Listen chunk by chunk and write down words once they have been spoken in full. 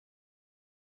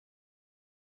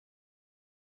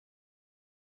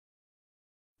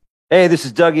Hey, this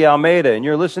is Dougie Almeida, and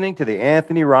you're listening to The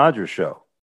Anthony Rogers Show,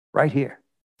 right here.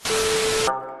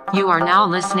 You are now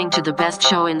listening to the best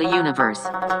show in the universe,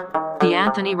 The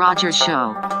Anthony Rogers Show.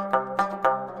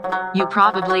 You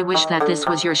probably wish that this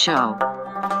was your show,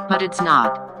 but it's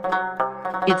not.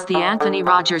 It's The Anthony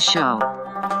Rogers Show.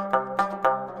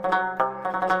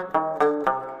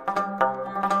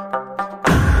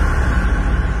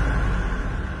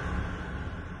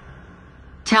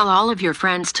 Tell all of your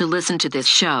friends to listen to this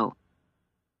show.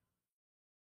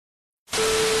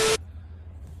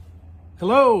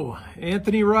 Hello,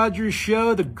 Anthony Rogers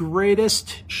Show, the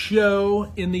greatest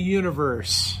show in the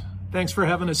universe. Thanks for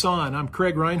having us on. I'm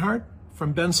Craig Reinhardt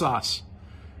from Ben Sauce.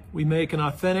 We make an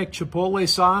authentic Chipotle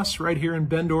sauce right here in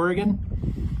Bend,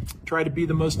 Oregon. Try to be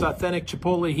the most authentic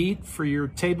Chipotle heat for your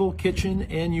table, kitchen,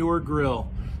 and your grill.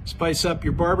 Spice up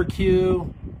your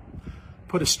barbecue.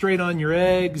 Put it straight on your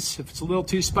eggs. If it's a little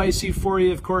too spicy for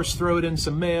you, of course, throw it in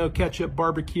some mayo, ketchup,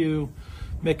 barbecue.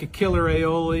 Make a killer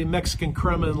aioli, Mexican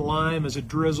crema and lime as a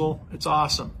drizzle. It's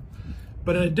awesome.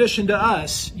 But in addition to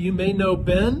us, you may know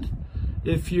Bend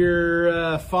if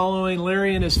you're following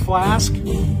Larry and his flask. And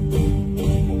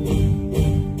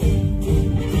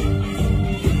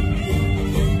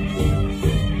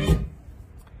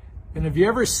have you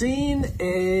ever seen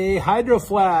a hydro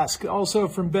flask, also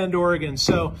from Bend, Oregon?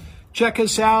 So check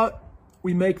us out.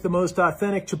 We make the most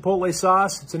authentic Chipotle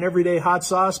sauce. It's an everyday hot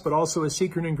sauce, but also a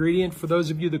secret ingredient for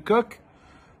those of you that cook.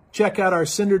 Check out our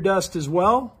cinder dust as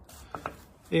well.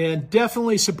 And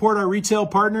definitely support our retail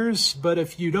partners. But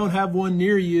if you don't have one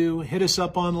near you, hit us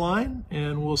up online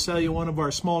and we'll sell you one of our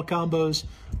small combos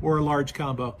or a large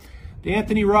combo. The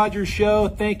Anthony Rogers Show,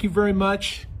 thank you very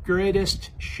much. Greatest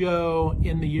show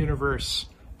in the universe.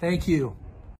 Thank you.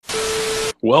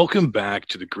 Welcome back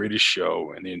to the greatest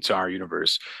show in the entire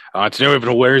universe. Today we have an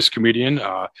hilarious comedian who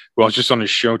I was just on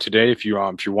his show today. If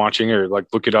you're watching or like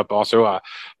look it up also.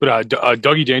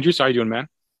 Dougie Dangerous, how you doing, man?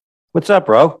 What's up,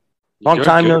 bro? Long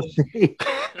time no see.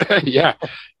 yeah,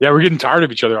 we're getting tired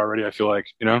of each other already. I feel like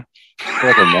I feel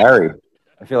like we're married.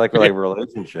 I feel like we're like a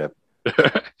relationship.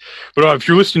 But if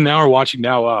you're listening now or watching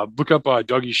now, look up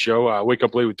Dougie's show. Wake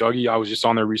Up Late with Dougie. I was just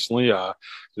on there recently.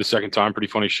 The second time, pretty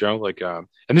funny show.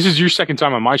 And this is your second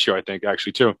time on my show, I think,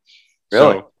 actually too.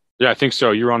 Really? So, yeah, I think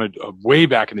so. You were on it way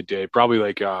back in the day, probably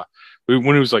when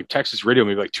it was like Texas radio,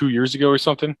 maybe like 2 years ago or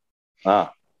something.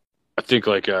 Ah, I think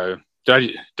did I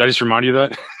just remind you of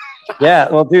that? yeah.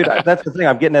 Well, dude, that's the thing.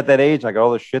 I'm getting at that age. I got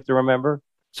all this shit to remember.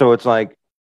 So it's like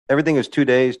everything is 2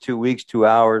 days, 2 weeks, 2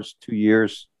 hours, 2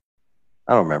 years.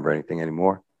 I don't remember anything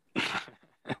anymore.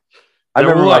 I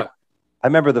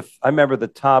remember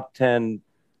the top 10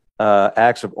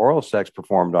 acts of oral sex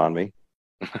performed on me.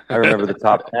 I remember the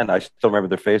top 10. I still remember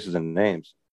their faces and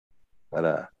names. But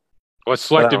well, it's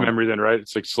selective memory then, right?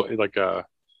 It's it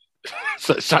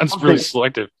sounds really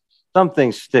selective. Some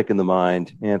things stick in the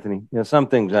mind, Anthony. Some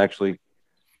things actually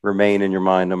remain in your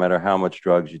mind no matter how much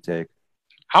drugs you take.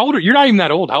 How old are you? You're not even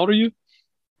that old. How old are you?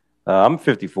 I'm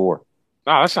 54.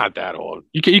 No, that's not that old.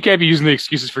 You can't be using the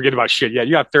excuses to forget about shit. Yeah,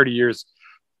 you got 30 years.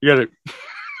 You got to.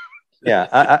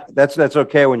 Yeah, that's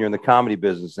okay when you're in the comedy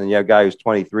business and you have a guy who's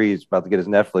 23, he's about to get his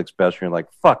Netflix special. And you're like,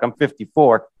 fuck, I'm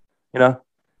 54. At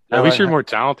least you're more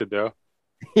talented, though.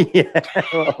 Yeah,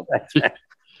 well,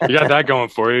 you got that going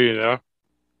for you, Yeah,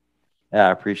 I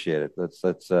appreciate it.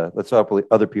 Let's hopefully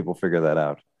other people figure that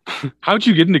out. How'd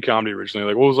you get into comedy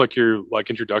originally? What was your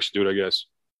introduction to it? I guess.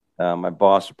 My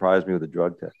boss surprised me with a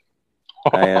drug test.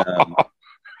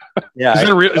 Yeah.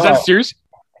 Is that serious?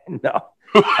 No.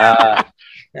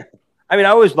 I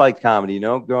always liked comedy,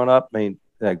 growing up.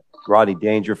 Rodney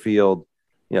Dangerfield,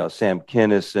 Sam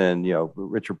Kinison,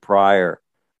 Richard Pryor,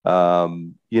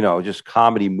 just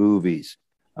comedy movies,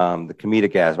 the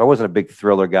comedic aspect. I wasn't a big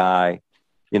thriller guy,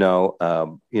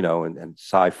 and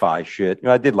sci-fi shit.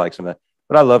 I did like some of that,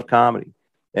 but I loved comedy.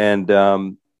 And I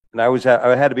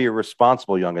had to be a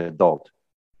responsible young adult.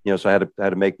 So I had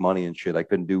to make money and shit. I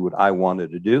couldn't do what I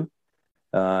wanted to do.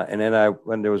 And then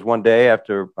when there was one day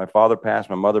after my father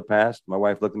passed, my mother passed, my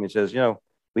wife looked at me and says,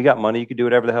 we got money. You can do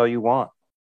whatever the hell you want.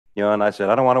 And I said,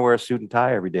 I don't want to wear a suit and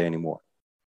tie every day anymore.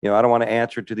 I don't want to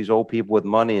answer to these old people with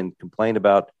money and complain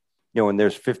about, when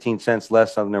there's 15 cents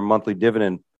less on their monthly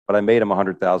dividend, but I made them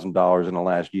 $100,000 in the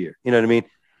last year. You know what I mean?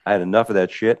 I had enough of that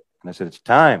shit. And I said, it's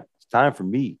time for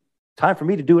me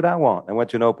to do what I want. I went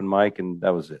to an open mic and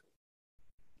that was it.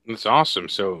 That's awesome.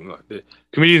 So the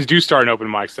comedians do start in open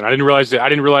mics. Then I didn't realize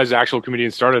the actual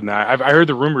comedians started in that. I heard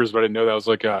the rumors, but I didn't know that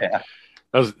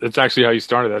was that's actually how you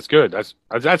started. That's good.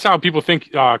 That's how people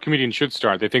think comedians should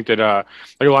start. They think that a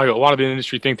lot of the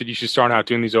industry think that you should start out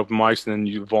doing these open mics and then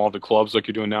you evolve to clubs like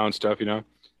you're doing now and stuff.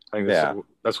 I think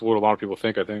that's what a lot of people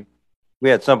think. I think we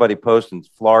had somebody post in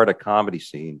Florida comedy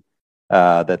scene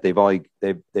that they've only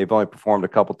performed a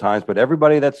couple times, but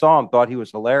everybody that saw him thought he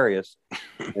was hilarious,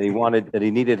 and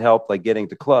he needed help like getting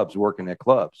to clubs, working at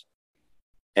clubs.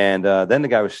 And then the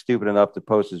guy was stupid enough to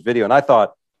post his video, and I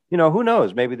thought, who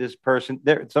knows? Maybe this person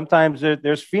there. Sometimes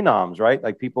there's phenoms, right?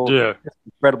 Like people,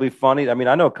 incredibly funny. I mean,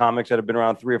 I know comics that have been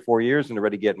around 3 or 4 years and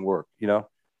already getting work.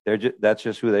 That's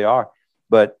just who they are.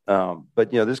 But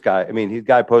this guy. I mean, the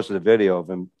guy posted a video of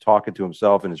him talking to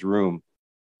himself in his room.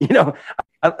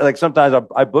 Like sometimes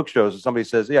I book shows and somebody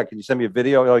says, "Yeah, can you send me a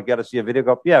video?" Oh, you got to see a video.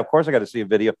 Go, yeah, of course I got to see a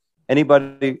video.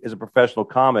 Anybody is a professional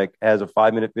comic has a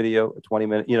 5-minute video, a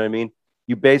 20-minute. You know what I mean?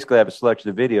 You basically have a selection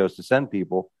of videos to send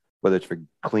people, whether it's for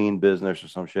clean business or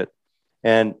some shit.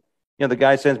 And the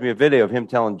guy sends me a video of him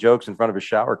telling jokes in front of a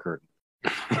shower curtain.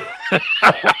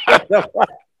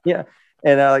 Yeah,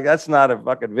 and like that's not a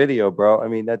fucking video, bro. I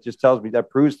mean, that just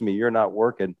proves to me you're not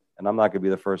working, and I'm not gonna be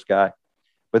the first guy.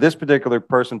 But this particular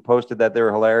person posted that they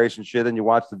were hilarious and shit. And you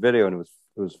watch the video, and it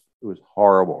was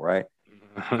horrible, right?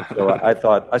 So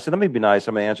I said, let me be nice.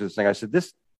 I'm gonna answer this thing. I said,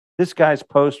 this guy's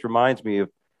post reminds me of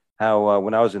how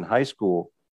when I was in high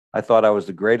school, I thought I was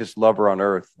the greatest lover on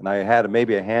earth, and I had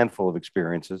maybe a handful of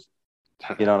experiences,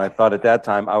 and I thought at that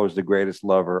time I was the greatest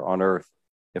lover on earth,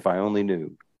 if I only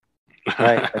knew.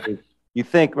 Right? I mean, you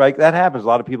think, right? That happens. A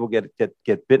lot of people get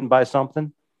bitten by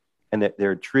something, and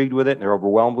they're intrigued with it, and they're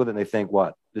overwhelmed with it, and they think,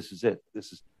 "What? This is it.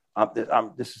 This is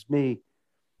me,"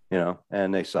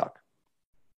 and they suck.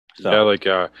 So.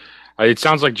 Yeah, it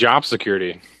sounds like job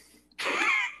security,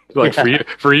 like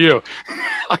for you.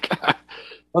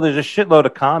 Well, there's a shitload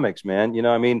of comics, man.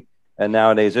 I mean, and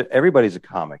nowadays everybody's a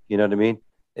comic. You know what I mean?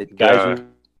 Guys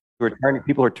who are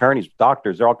people who are attorneys,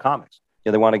 doctors, they're all comics.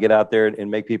 They want to get out there and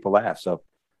make people laugh. So,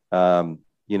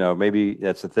 maybe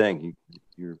that's the thing.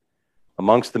 You're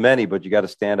amongst the many, but you got to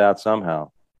stand out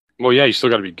somehow. Well, yeah, you still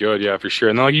got to be good, yeah, for sure.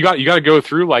 And then you got to go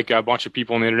through like a bunch of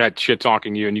people on the internet shit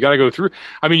talking you, and you got to go through.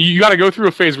 I mean, you got to go through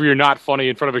a phase where you're not funny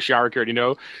in front of a shower curtain,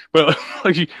 But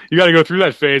like you got to go through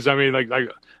that phase. I mean, like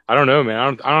I don't know,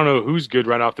 man. I don't know who's good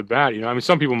right off the bat. I mean,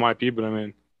 some people might be, but I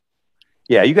mean,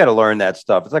 yeah, you got to learn that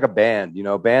stuff. It's like a band.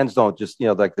 Bands don't just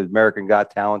like the American Got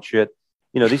Talent shit.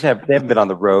 They haven't been on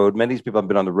the road. Many of these people have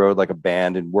been on the road like a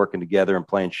band and working together and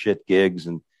playing shit gigs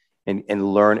and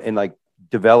learn and like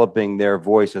developing their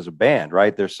voice as a band,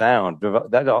 right? Their sound,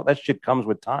 that shit comes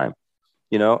with time.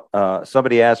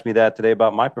 Somebody asked me that today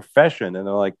about my profession, and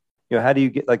they're like, how do you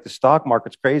get, like, the stock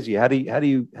market's crazy. How do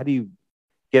you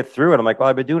get through it? I'm like, well,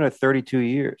 I've been doing it 32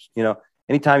 years.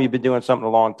 Anytime you've been doing something a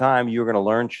long time, you're going to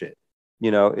learn shit.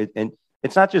 And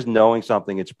it's not just knowing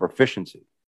something; it's proficiency.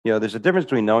 There's a difference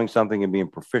between knowing something and being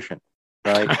proficient,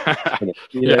 right?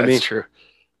 Yeah, that's true.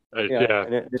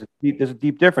 Yeah. There's a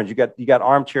deep difference. You got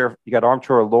armchair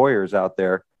lawyers out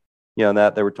there,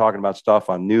 that they were talking about stuff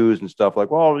on news and stuff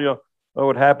like, well,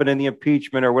 what happened in the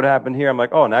impeachment or what happened here? I'm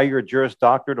like, oh, now you're a Juris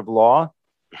Doctorate of law.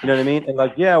 You know what I mean? And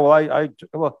like, yeah, well,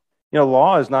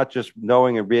 law is not just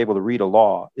knowing and be able to read a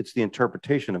law. It's the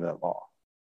interpretation of that law.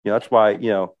 That's why,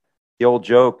 the old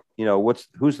joke, what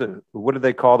do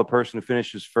they call the person who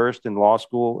finishes first in law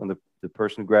school and the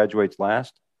person who graduates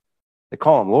last? They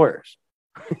call them lawyers.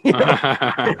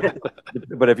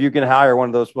 But if you can hire one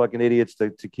of those fucking idiots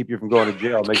to keep you from going to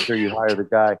jail, make sure you hire the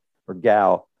guy or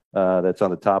gal that's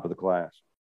on the top of the class.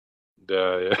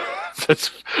 Yeah, you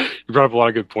brought up a lot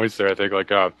of good points there. I think,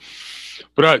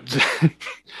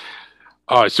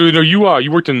 so you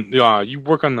worked in you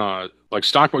work on like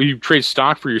stock. You trade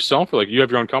stock for yourself, or like you have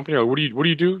your own company, or what do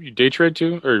you do? You day trade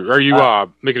too, or are you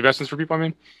make investments for people? I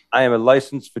mean, I am a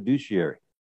licensed fiduciary.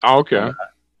 Oh, okay.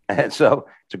 And so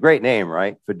it's a great name,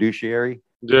 right? Fiduciary.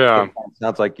 Yeah.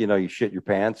 Sounds like, you shit your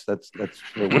pants. That's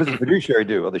what does a fiduciary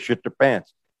do? Well, they shit their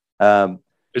pants.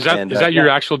 Is that your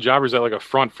actual job, or is that like a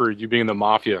front for you being in the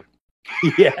mafia?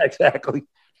 Yeah, exactly.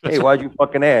 Hey, why'd you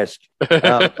fucking ask?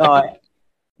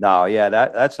 No, yeah,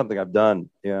 that's something I've done,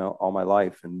 all my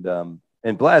life,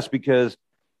 and blessed because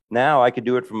now I could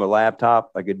do it from a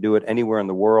laptop. I could do it anywhere in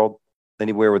the world,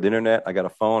 anywhere with the internet. I got a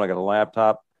phone, I got a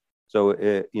laptop. So,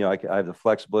 I have the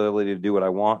flexibility to do what I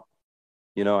want.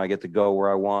 I get to go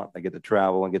where I want. I get to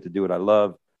travel and get to do what I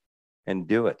love and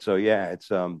do it. So, yeah,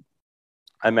 it's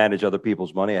I manage other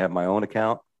people's money. I have my own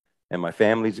account and my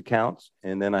family's accounts.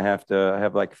 And then I have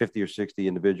like 50 or 60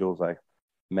 individuals. I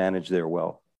manage their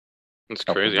wealth. That's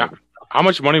crazy. How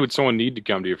much money would someone need to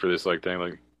come to you for this thing?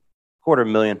 Like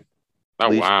 $250,000.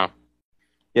 Oh, wow.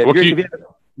 Yeah, if you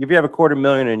have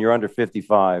 $250,000 and you're under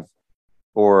 55,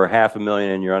 or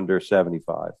 $500,000 and you're under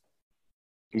 75.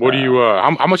 What do you?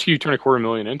 How much do you turn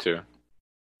 $250,000 into?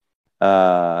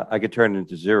 I could turn it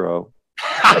into zero.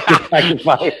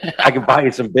 I can buy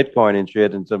you some Bitcoin and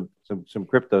shit and some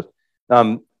cryptos.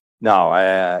 No,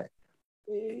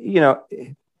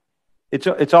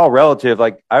 it's all relative.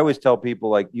 Like I always tell people,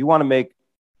 like you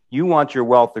want your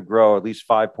wealth to grow at least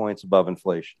 5 points above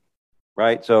inflation,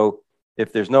 right? So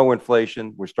if there's no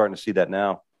inflation, we're starting to see that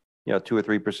now, 2 or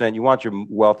 3%. You want your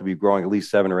wealth to be growing at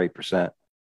least 7 or 8%,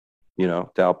 to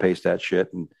outpace that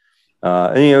shit. And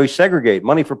you segregate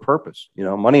money for purpose,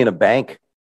 money in a bank,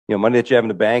 money that you have in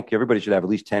the bank. Everybody should have at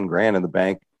least 10 grand in the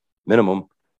bank minimum.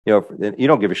 You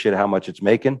don't give a shit how much it's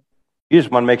making. You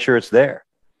just want to make sure it's there.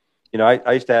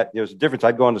 I used to have, there's a difference.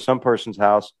 I'd go into some person's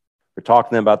house or talk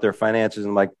to them about their finances,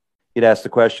 and like, you'd ask the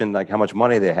question, like, how much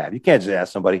money they have. You can't just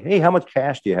ask somebody, hey, how much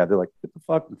cash do you have? They're like, what the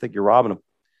fuck? I think you're robbing them.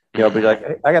 But like,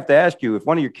 hey, I have to ask you, if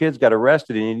one of your kids got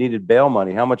arrested and you needed bail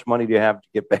money, how much money do you have to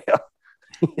get bail?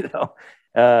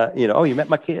 Oh, you met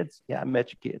my kids? Yeah, I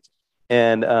met your kids.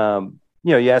 And,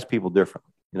 you ask people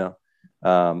differently,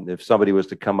 if somebody was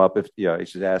to come up, you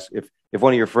should ask if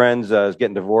one of your friends is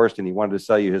getting divorced and he wanted to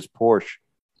sell you his Porsche,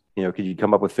 could you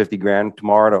come up with 50 grand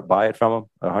tomorrow to buy it from him,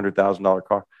 $100,000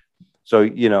 car? So,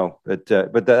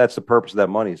 but that's the purpose of that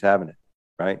money, is having it,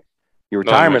 right? Your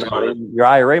retirement money, your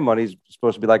IRA money is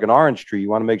supposed to be like an orange tree. You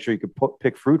want to make sure you can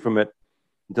pick fruit from it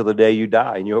until the day you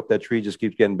die. And you hope that tree just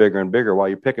keeps getting bigger and bigger while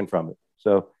you're picking from it.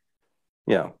 So,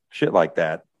 shit like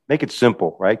that. Make it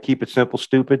simple, right? Keep it simple,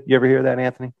 stupid. You ever hear that,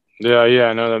 Anthony?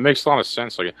 Yeah, no, that makes a lot of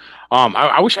sense. Like,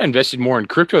 I wish I invested more in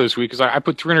crypto this week, because I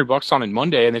put $300 on it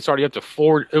Monday, and it's already up to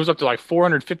it was up to like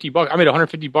 $450. I made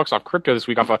 $150 off crypto this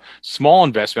week off a small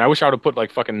investment. I wish I would have put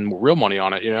like fucking real money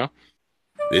on it,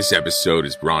 This episode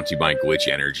is brought to you by Glitch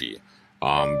Energy.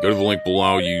 Go to the link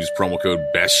below, use promo code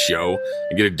BESTSHOW,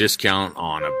 and get a discount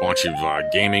on a bunch of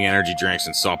gaming energy drinks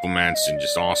and supplements and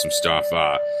just awesome stuff.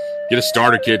 Get a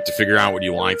starter kit to figure out what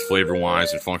you like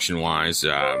flavor-wise and function-wise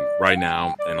right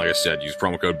now. And like I said, use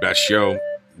promo code BESTSHOW,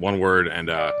 one word, and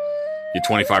get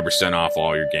 25% off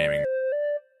all your gaming.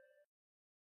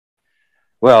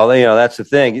 Well, that's the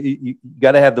thing. You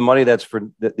got to have the money that's for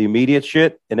the immediate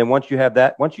shit. And then once you have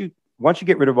that, once you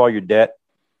get rid of all your debt,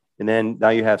 and then now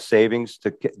you have savings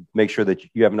to make sure that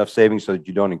you have enough savings so that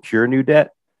you don't incur new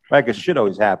debt, right? Because shit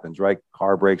always happens, right?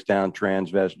 Car breaks down,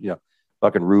 transvest,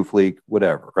 fucking roof leak,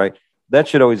 whatever, right? That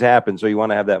shit always happens. So you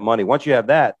want to have that money. Once you have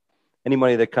that, any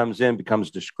money that comes in becomes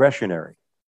discretionary.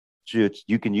 So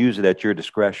you can use it at your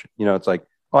discretion. It's like,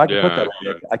 oh, I can put that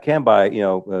on. I can buy,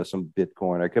 some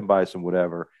Bitcoin. I can buy some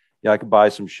whatever. I could buy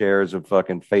some shares of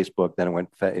fucking Facebook. Then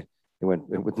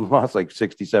it lost like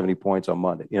 60, 70 points on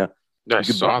Monday. I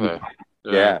saw that.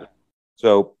 Yeah.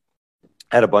 So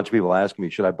I had a bunch of people asking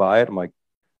me, should I buy it? I'm like,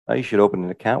 oh, you should open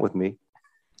an account with me.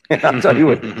 I'll tell you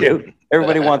what to do.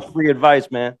 Everybody wants free advice,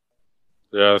 man.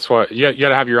 Yeah, that's why you got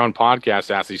to have your own podcast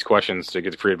to ask these questions to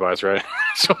get the free advice, right?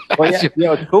 So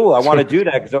it's cool. I want to do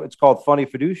that because it's called Funny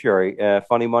Fiduciary,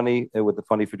 Funny Money with the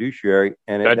Funny Fiduciary,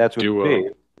 and that's what it would be.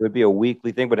 It would be a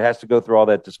weekly thing, but it has to go through all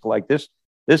that. Like this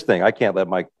thing, I can't let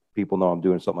my people know I'm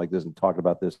doing something like this and talking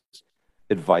about this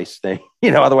advice thing.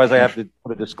 Otherwise I have to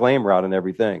put a disclaimer out and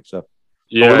everything. So.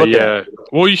 Yeah.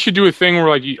 Well, you should do a thing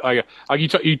where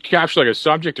you capture like a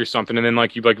subject or something, and then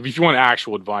if you want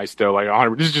actual advice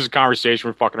though, this is just a conversation,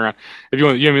 we're fucking around. If you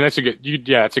want, that's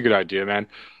a good idea, man.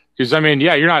 Because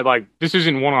you're not this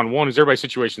isn't one-on-one. Is everybody's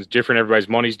situation is different, everybody's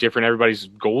money's different, everybody's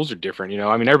goals are different.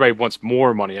 Everybody wants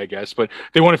more money, I guess, but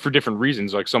they want it for different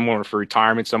reasons. Like some want it for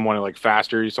retirement, some want it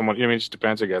faster, someone. It just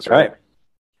depends, I guess. Right.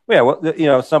 Yeah.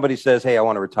 Well, somebody says, "Hey, I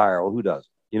want to retire." Well, who does?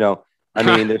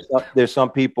 There's some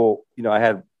people, I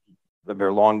had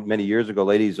many years ago,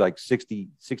 ladies like 60,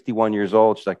 61 years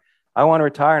old. She's like, I want to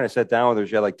retire. And I sat down with her.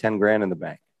 She had like 10 grand in the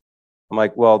bank. I'm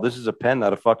like, well, this is a pen,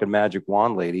 not a fucking magic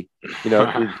wand, lady. You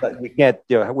can't,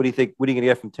 what do you think? What are you going to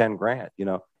get from 10 grand?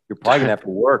 You're probably going to have to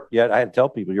work. Yeah. I had to tell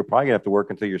people you're probably going to have to work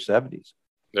until your 70s.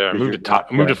 Yeah. Move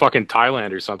to fucking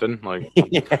Thailand or something. Like,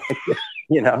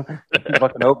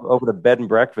 fucking open a bed and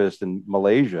breakfast in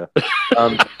Malaysia.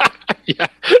 Yeah,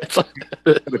 it's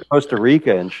go to Costa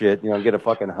Rica and shit, get a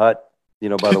fucking hut,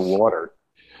 by the water.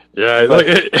 Yeah,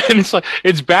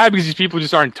 it's bad because these people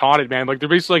just aren't taught it, man. Like they're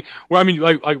basically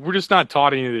we're just not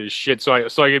taught any of this shit. So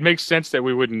it makes sense that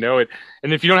we wouldn't know it.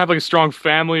 And if you don't have like a strong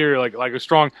family or like a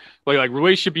strong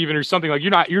relationship even or something,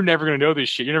 you're never gonna know this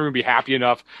shit. You're never gonna be happy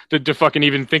enough to fucking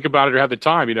even think about it or have the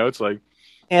time. It's like.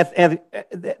 And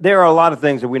there are a lot of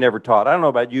things that we never taught. I don't know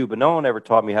about you, but no one ever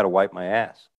taught me how to wipe my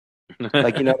ass.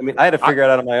 I had to figure it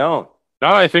out on my own.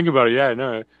 Now that I think about it, yeah,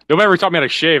 no. Nobody ever taught me how to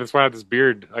shave. That's why I have this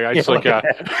beard.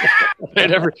 They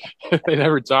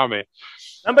never taught me.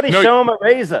 Somebody show him a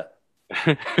razor.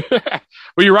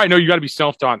 Well, you're right. No, you got to be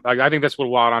self-taught. Like, I think that's what a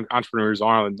lot of entrepreneurs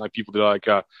are, and like people do. Like,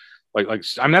 I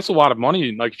mean, that's a lot of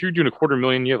money. Like, if you're doing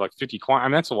 $250,000, you have like 50 clients. I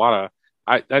mean, that's a lot of.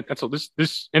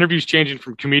 This interview's changing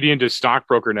from comedian to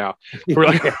stockbroker now. For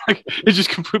like it's just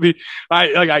completely.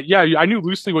 I knew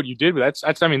loosely what you did, but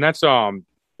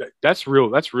that's real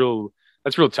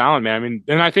talent, man. I mean,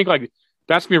 and I think like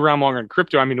that's gonna be around longer in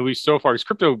crypto. I mean, at least so far, because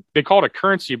crypto, they call it a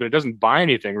currency, but it doesn't buy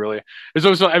anything really. There's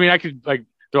also, I mean, I could like,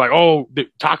 they're like, oh,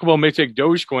 Taco Bell may take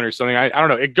Dogecoin or something. I don't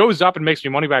know. It goes up and makes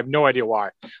me money, but I have no idea why.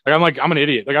 Like, I'm an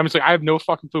idiot. Like, I'm just like, I have no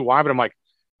fucking clue why, but I'm like,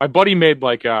 my buddy made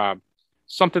like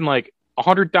something like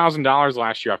 $100,000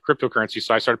 last year off cryptocurrency,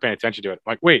 so I started paying attention to it.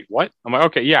 I'm like, wait, what? I'm like,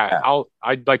 okay, yeah.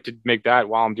 I'd like to make that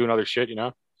while I'm doing other shit, you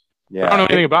know? Yeah. I don't know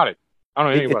anything about it. I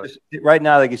don't know anything about it. Right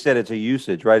now, like you said, it's a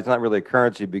usage, right? It's not really a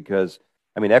currency because,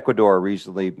 I mean, Ecuador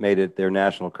recently made it their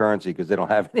national currency because they don't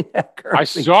have any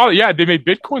currency. I saw, yeah, they made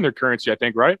Bitcoin their currency, I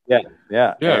think, right?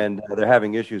 Yeah. And they're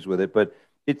having issues with it. But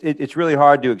it's really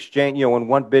hard to exchange. You know, when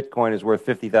one Bitcoin is worth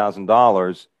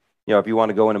 $50,000, you know, if you want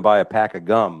to go in and buy a pack of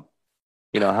gum,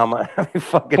 you know, how much? I mean,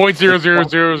 fucking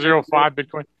 0.00005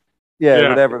 Bitcoin. Yeah,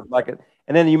 whatever. Like it.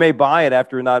 And then you may buy it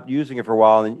after not using it for a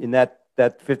while, and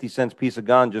that 50 cents piece of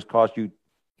gun just cost you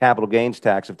capital gains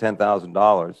tax of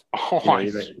 $10,000. Oh,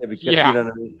 you know what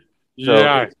I mean?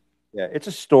 So it's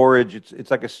a storage. It's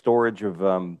like a storage of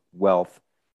wealth.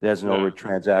 It has no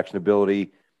transaction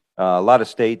ability. A lot of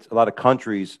states, a lot of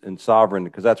countries, and sovereign,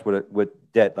 because that's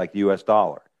what debt, like the U.S.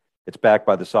 dollar. It's backed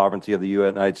by the sovereignty of the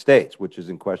United States, which is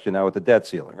in question now with the debt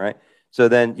ceiling, right? So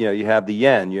then, you know, you have the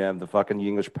yen, you have the fucking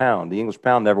English pound. The English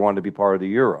pound never wanted to be part of the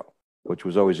euro, which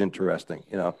was always interesting,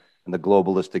 you know, and the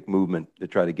globalistic movement to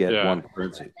try to get one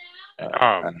currency.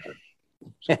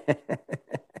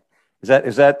 Is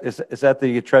that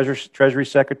the Treasury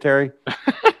Secretary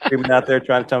screaming out there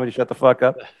trying to tell me to shut the fuck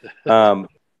up?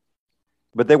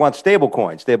 But they want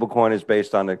stablecoin. Stablecoin is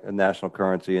based on a national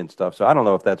currency and stuff. So I don't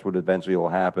know if that's what eventually will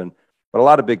happen. But a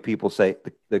lot of big people say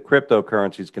the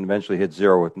cryptocurrencies can eventually hit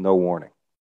zero with no warning.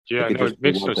 Yeah, no, it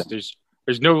makes no sense.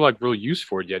 There's no like real use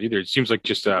for it yet either. It seems like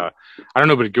just I don't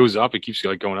know, but it goes up. It keeps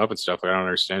like going up and stuff. Like, I don't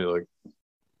understand it. Like,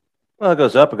 well, it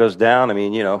goes up, it goes down. I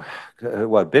mean, you know,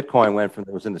 what Bitcoin went from,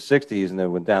 it was in the 60s and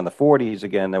then went down the 40s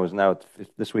again. That was now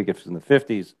this week it's in the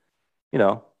 50s. You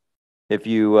know, if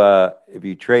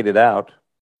you trade it out.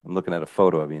 I'm looking at a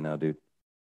photo of you now, dude.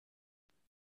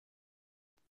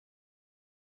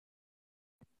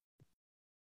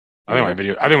 I think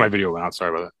my video went out.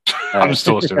 Sorry about that. I'm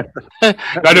still listening.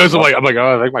 I know, I'm like,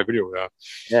 oh, I think my video went out.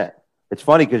 Yeah. It's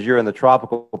funny because you're in the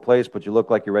tropical place, but you look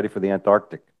like you're ready for the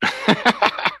Antarctic.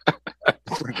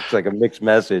 It's like a mixed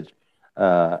message.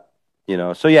 You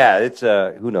know, so yeah, it's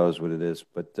who knows what it is,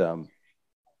 but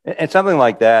and something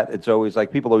like that, it's always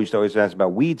like people always ask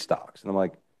about weed stocks. And I'm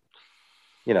like,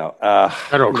 you know,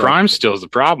 federal crime still is the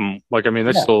problem. Like, I mean,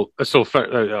 that's still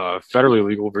federally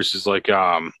legal versus like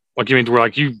you mean where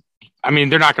like I mean,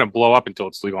 they're not going to blow up until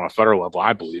it's legal on a federal level,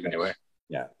 I believe, anyway.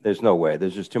 Yeah, there's no way.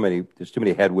 There's just too many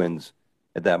headwinds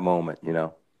at that moment, you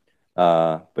know.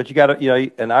 But you got to, you know,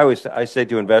 and I say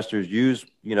to investors,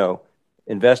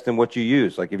 invest in what you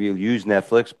use. Like if you use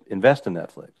Netflix, invest in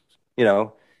Netflix. You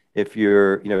know, if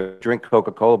drink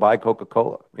Coca-Cola, buy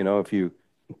Coca-Cola. You know, if you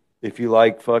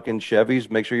like fucking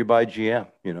Chevys, make sure you buy GM,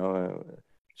 you know.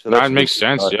 So that makes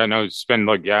sense. Yeah, no, spend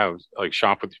like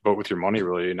shop with your money,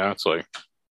 really, you know. It's like,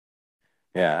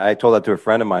 yeah, I told that to a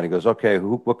friend of mine. He goes, "Okay,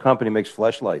 what company makes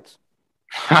fleshlights?"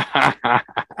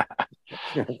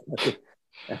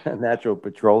 Natural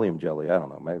petroleum jelly. I don't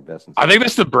know. Maybe that's. I think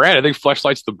that's the brand. I think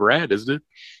Fleshlight's the brand, isn't it?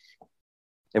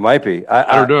 It might be.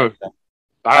 I don't know.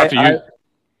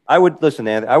 I would listen,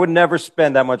 Andy. I would never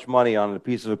spend that much money on a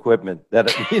piece of equipment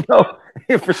that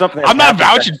for something. I'm not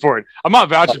vouching for it.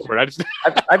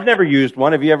 I've never used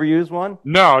one. Have you ever used one?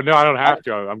 No, I don't have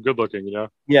to. I'm good looking, you know.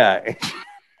 Yeah.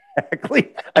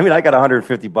 Exactly. I mean, I got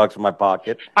 $150 in my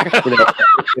pocket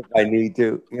if I need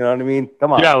to. You know what I mean?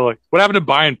 Come on. Yeah. Like, what happened to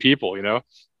buying people? You know?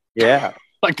 Yeah.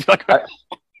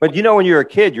 But you know, when you're a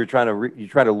kid, you're trying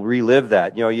to relive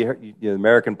that. You know, you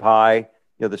American Pie.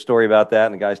 You know the story about that,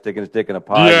 and the guy sticking his dick in a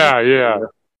pie. Yeah.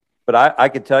 But I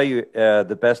could tell you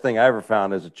the best thing I ever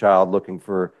found as a child looking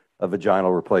for a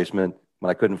vaginal replacement when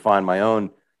I couldn't find my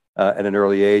own at an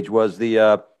early age was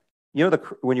the. You know,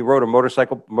 when you rode a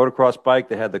motocross bike,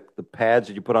 they had the pads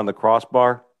that you put on the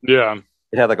crossbar. Yeah.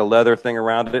 It had like a leather thing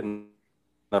around it and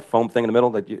a foam thing in the middle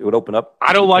that it would open up.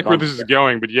 I don't like where this is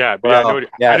going, but yeah. I know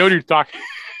what you're talking.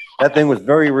 That thing was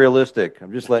very realistic.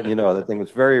 I'm just letting you know that thing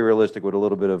was very realistic with a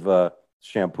little bit of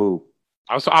shampoo.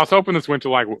 I was hoping this went to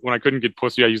like when I couldn't get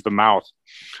pussy, I used the mouth.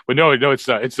 But no, it's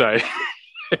a it's a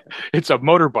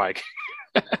motorbike.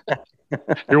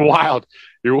 You're wild.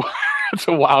 It's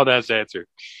a wild ass answer.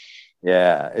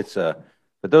 Yeah,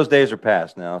 but those days are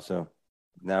past now. So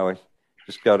now I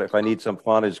just go to, if I need some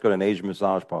fun, I just go to an Asian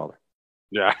massage parlor.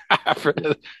 Yeah,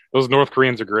 those North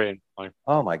Koreans are great. Like,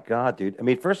 Oh my God, dude. I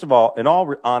mean, first of all, in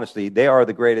all honesty, they are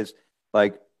the greatest.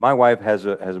 Like my wife has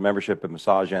a membership at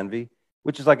Massage Envy,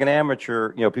 which is like an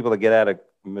amateur, people that get out of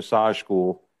massage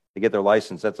school, they get their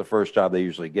license. That's the first job they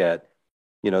usually get.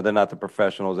 They're not the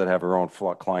professionals that have their own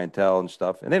clientele and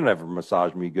stuff, and they don't ever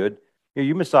massage me good.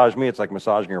 You massage me, it's like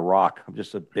massaging a rock. I'm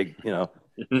just a big, so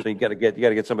you got to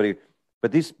get somebody.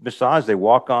 But these massage, they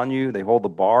walk on you, they hold the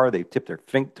bar, they tip their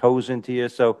toes into you.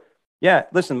 So yeah,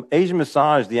 listen, Asian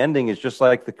massage, the ending is just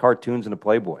like the cartoons in the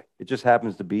Playboy. It just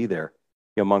happens to be there,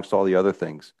 amongst all the other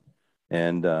things.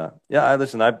 And yeah,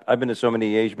 listen, I've been to so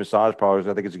many Asian massage parlors.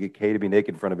 I think it's okay to be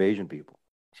naked in front of Asian people.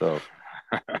 So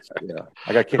yeah,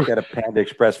 I got kicked out of Panda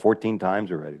Express 14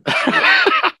 times already.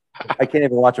 I can't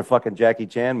even watch a fucking Jackie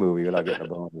Chan movie without getting a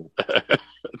bone.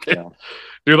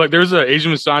 Dude, like there's an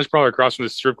Asian massage parlor across from the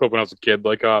strip club when I was a kid.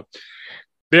 Like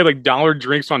they had like dollar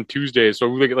drinks on Tuesdays, so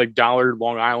we would get like dollar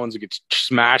Long Islands and get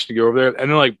smashed to go over there.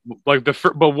 And then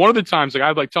but one of the times, like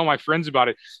I'd like tell my friends about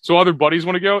it, so other buddies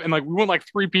want to go, and like we went like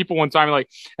 3 people one time,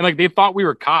 and they thought we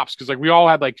were cops because like we all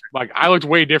had like I looked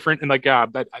way different, and like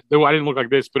though I didn't look like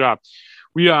this, but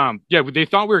they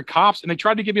thought we were cops, and they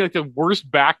tried to give me like the worst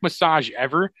back massage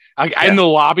ever, in the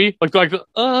lobby, and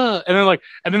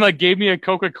then gave me a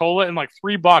Coca-Cola and like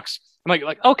 $3, and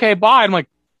like okay, bye. I'm like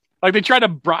they tried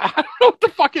to I don't know what the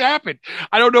fuck happened.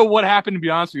 I don't know what happened, to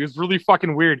be honest with you. It was really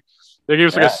fucking weird. They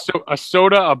gave us like a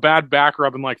soda, a bad back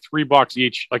rub, and like $3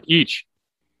 each, each.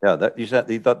 Yeah, you said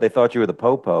they thought you were the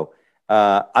popo.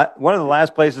 One of the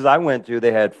last places I went to,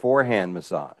 they had 4-hand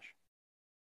massage.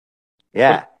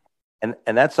 Yeah. And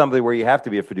that's something where you have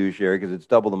to be a fiduciary because it's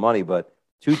double the money, but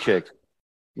 2 chicks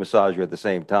massage you at the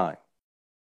same time.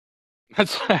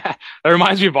 That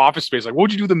reminds me of Office Space. Like, what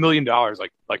would you do with $1 million?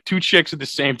 Like 2 chicks at the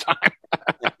same time.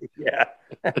 Yeah,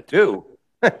 2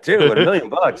 at $1 million.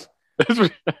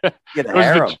 Get a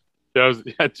harem.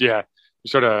 Yeah. You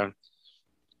sort of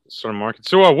market.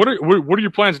 So, what are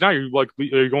your plans now? Are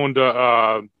you going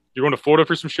to Florida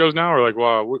for some shows now, or like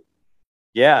what?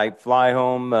 Yeah, I fly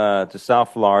home to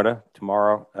South Florida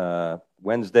tomorrow.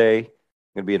 Wednesday, I'm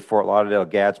going to be in Fort Lauderdale,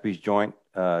 Gatsby's joint.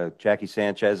 Jackie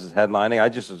Sanchez is headlining. I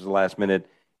just was a last-minute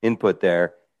input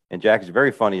there. And Jackie's a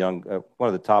very funny one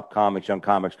of the top young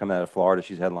comics coming out of Florida.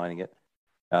 She's headlining it.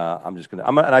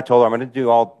 And I told her I'm going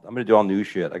to do all new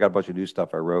shit. I got a bunch of new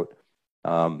stuff I wrote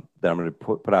that I'm going to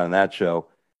put out on that show.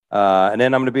 And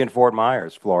then I'm going to be in Fort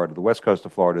Myers, Florida, the west coast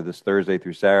of Florida, this Thursday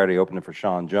through Saturday, opening for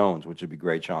Sean Jones, which would be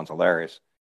great. Sean's hilarious.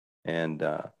 And,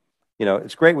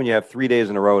 it's great when you have 3 days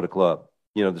in a row at a club.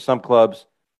 There's some clubs,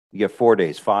 you get 4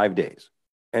 days, 5 days.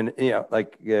 And,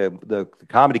 the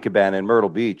Comedy Cabana in Myrtle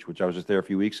Beach, which I was just there a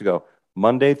few weeks ago,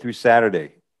 Monday through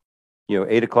Saturday,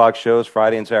 8 o'clock shows,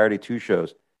 Friday and Saturday, 2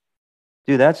 shows.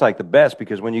 Dude, that's like the best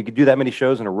because when you do that many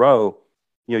shows in a row,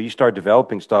 you start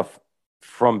developing stuff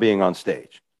from being on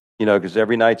stage. Because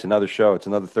every night's another show. It's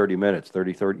another 30 minutes,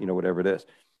 30, whatever it is.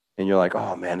 And you're like,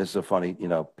 oh, man, this is a funny,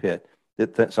 pit.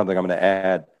 It's something I'm going to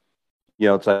add.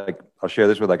 It's like, I'll share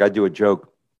this with, I do a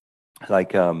joke.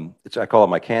 Like, I call it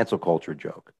my cancel culture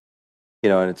joke.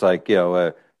 And it's like,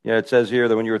 it says here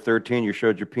that when you were 13, you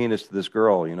showed your penis to this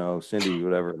girl, Cindy,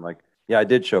 whatever. I'm like, yeah, I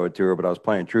did show it to her, but I was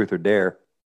playing truth or dare.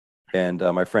 And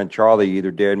my friend Charlie either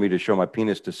dared me to show my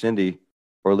penis to Cindy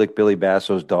or lick Billy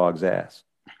Basso's dog's ass.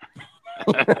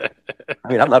 I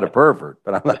mean, I'm not a pervert,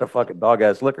 but I'm not a fucking dog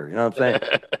ass licker. You know what I'm saying?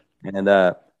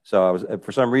 And so I was,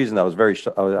 for some reason, one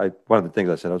of the things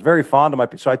I said, I was very fond of my.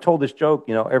 So I told this joke,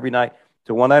 every night.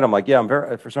 So one night I'm like, yeah,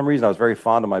 for some reason I was very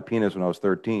fond of my penis when I was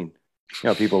 13.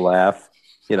 People laugh,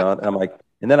 and I'm like,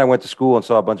 and then I went to school and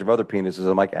saw a bunch of other penises.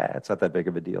 I'm like, it's not that big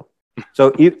of a deal.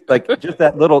 So just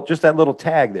that little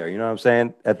tag there, you know what I'm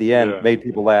saying? At the end, made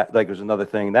people laugh. Like there's another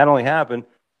thing that only happened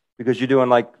because you're doing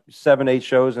like 7-8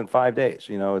 shows in 5 days.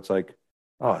 It's like,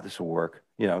 oh, this will work.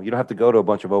 You don't have to go to a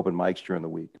bunch of open mics during the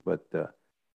week. But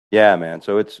yeah, man.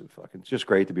 So it's just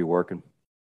great to be working.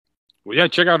 Well, yeah,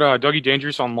 check out Dougie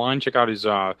Dangerous online. Check out his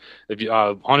if you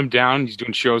hunt him down. He's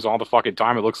doing shows all the fucking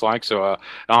time, it looks like. So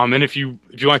and if you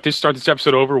like this, start this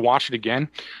episode over, watch it again.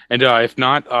 And if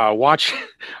not, watch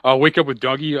Wake Up with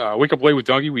Dougie. Wake Up Late with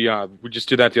Dougie. We just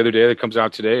did that the other day. That comes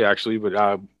out today, actually. But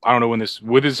I don't know when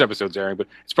this episode's airing, but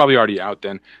it's probably already out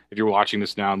then if you're watching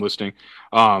this now and listening.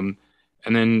 And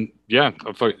then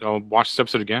I'll watch this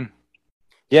episode again.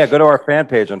 Yeah, go to our fan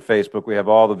page on Facebook. We have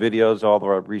all the videos, all of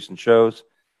our recent shows.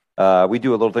 We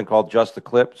do a little thing called Just the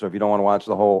Clip. So if you don't want to watch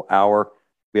the whole hour,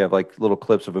 We have like little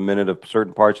clips of a minute of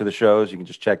certain parts of the shows. You can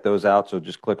just check those out. So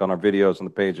just click on our videos on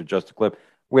the page or just a clip.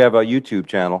 We have a YouTube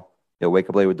channel, Wake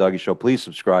Up Late with Dougie show. Please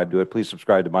subscribe to it. Please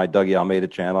subscribe to my Dougie Almeida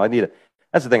channel.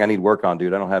 That's the thing I need work on,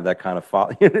 dude. I don't have that kind of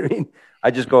follow. You know what I mean?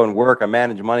 I just go and work. I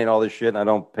manage money and all this shit, and I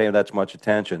don't pay that much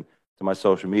attention to my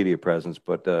social media presence.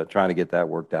 But trying to get that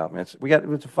worked out, man.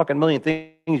 It's a fucking million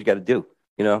things you got to do,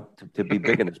 to be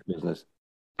big in this business.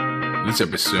 This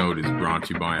episode is brought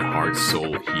to you by Heart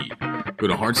Soul Heat. Go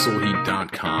to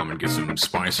heartsoulheat.com and get some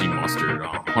spicy mustard.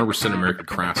 100% American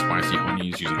craft spicy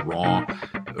honeys using raw,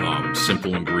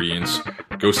 simple ingredients.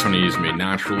 Ghost honey is made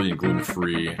naturally and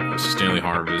gluten-free, sustainably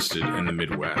harvested in the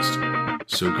Midwest.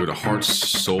 So go to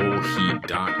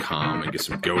heartsoulheat.com and get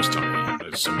some ghost honey.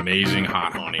 It's amazing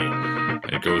hot honey.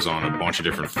 And it goes on a bunch of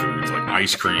different foods like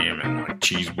ice cream and like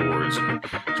cheese boards and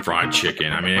fried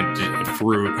chicken. I mean,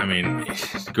 fruit. I mean,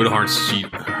 go to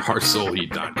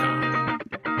heartsoulheat.com.